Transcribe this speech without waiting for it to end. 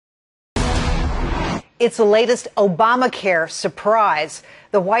It's the latest Obamacare surprise.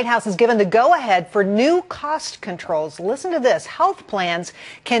 The White House has given the go-ahead for new cost controls. Listen to this. Health plans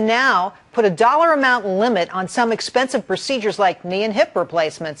can now put a dollar amount limit on some expensive procedures like knee and hip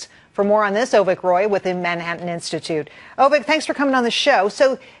replacements. For more on this, Avik Roy with the Manhattan Institute. Avik, thanks for coming on the show.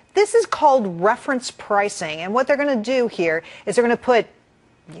 So this is called reference pricing. And what they're going to do here is they're going to put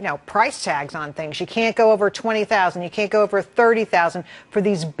price tags on things. You can't go over $20,000. You can't go over $30,000 for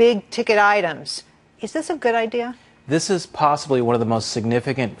these big ticket items. Is this a good idea? This is possibly one of the most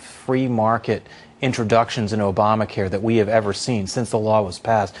significant free market introductions in Obamacare that we have ever seen since the law was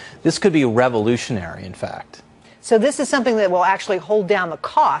passed. This could be revolutionary, in fact. So this is something that will actually hold down the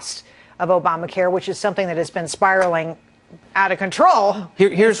cost of Obamacare, which is something that has been spiraling out of control.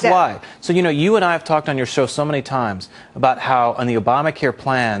 Here's why. So, you and I have talked on your show so many times about how on the Obamacare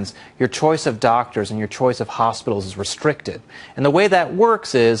plans, your choice of doctors and your choice of hospitals is restricted. And the way that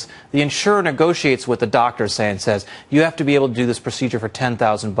works is the insurer negotiates with the doctor and says, you have to be able to do this procedure for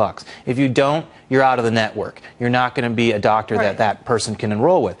 $10,000. If you don't, you're out of the network. You're not going to be a doctor that person can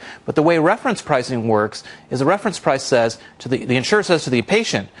enroll with. But the way reference pricing works is the reference price says to the insurer says to the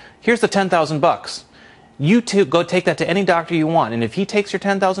patient, here's the $10,000. You go take that to any doctor you want, and if he takes your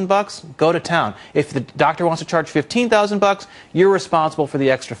 $10,000, go to town. If the doctor wants to charge $15,000, you're responsible for the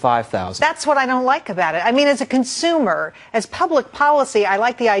extra $5,000. That's what I don't like about it. I mean, as a consumer, as public policy, I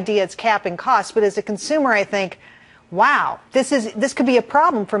like the idea it's capping costs, but as a consumer, I think, wow, this could be a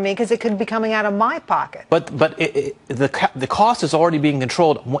problem for me because it could be coming out of my pocket. But the cost is already being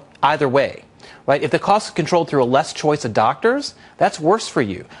controlled either way. Right? If the cost is controlled through a less choice of doctors, that's worse for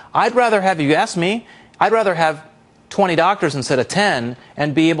you. I'd rather have, if you ask me, I'd rather have 20 doctors instead of 10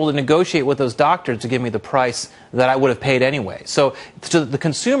 and be able to negotiate with those doctors to give me the price that I would have paid anyway. So to the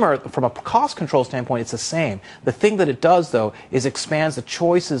consumer, from a cost control standpoint, it's the same. The thing that it does, though, is expands the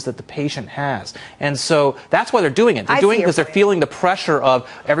choices that the patient has. And so that's why they're doing it. They're doing it because they're feeling the pressure of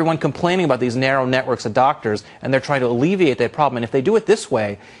everyone complaining about these narrow networks of doctors, and they're trying to alleviate that problem. And if they do it this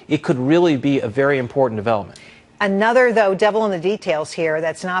way, it could really be a very important development. Another, though, devil in the details here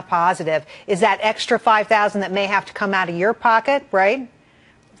that's not positive is that extra $5,000 that may have to come out of your pocket, right?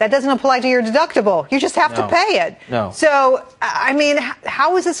 That doesn't apply to your deductible. You just have to pay it. No. So, I mean,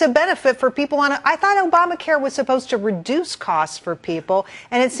 how is this a benefit for people on I thought Obamacare was supposed to reduce costs for people,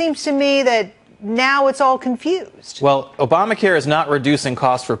 and it seems to me that now it's all confused. Well, Obamacare is not reducing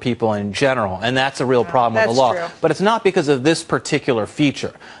costs for people in general, and that's a real problem with the law. True. But it's not because of this particular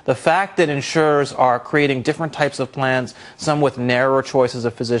feature. The fact that insurers are creating different types of plans, some with narrower choices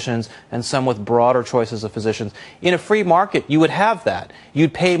of physicians and some with broader choices of physicians. In a free market, you would have that.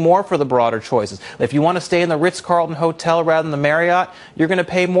 You'd pay more for the broader choices. If you want to stay in the Ritz-Carlton Hotel rather than the Marriott, you're going to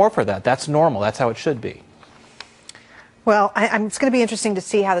pay more for that. That's normal. That's how it should be. Well, it's going to be interesting to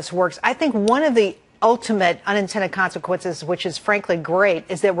see how this works. I think one of the ultimate unintended consequences, which is frankly great,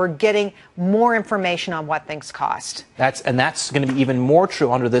 is that we're getting more information on what things cost. That's going to be even more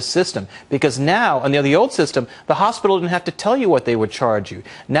true under this system, because now, under the old system, the hospital didn't have to tell you what they would charge you.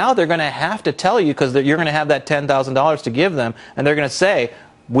 Now they're going to have to tell you because you're going to have that $10,000 to give them, and they're going to say,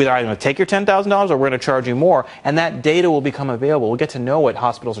 we're either going to take your $10,000 or we're going to charge you more, and that data will become available. We'll get to know what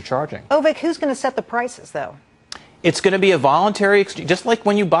hospitals are charging. Avik, who's going to set the prices, though? It's going to be a voluntary exchange, just like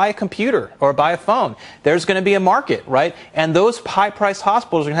when you buy a computer or buy a phone. There's going to be a market, right? And those high-priced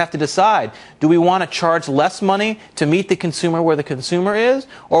hospitals are going to have to decide, do we want to charge less money to meet the consumer where the consumer is,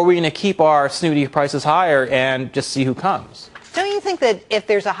 or are we going to keep our snooty prices higher and just see who comes? Don't you think that if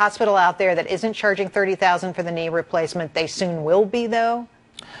there's a hospital out there that isn't charging $30,000 for the knee replacement, they soon will be, though?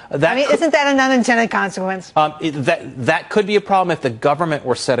 Isn't that an unintended consequence? That could be a problem if the government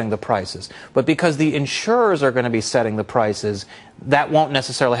were setting the prices. But because the insurers are going to be setting the prices, that won't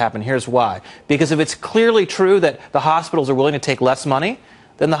necessarily happen. Here's why. Because if it's clearly true that the hospitals are willing to take less money,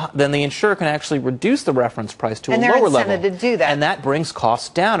 then the insurer can actually reduce the reference price to a lower level. To do that. And that brings costs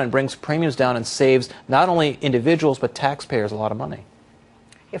down and brings premiums down and saves not only individuals but taxpayers a lot of money.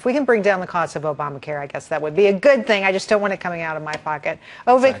 If we can bring down the cost of Obamacare, I guess that would be a good thing. I just don't want it coming out of my pocket.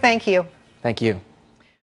 Avik, thank you. Thank you.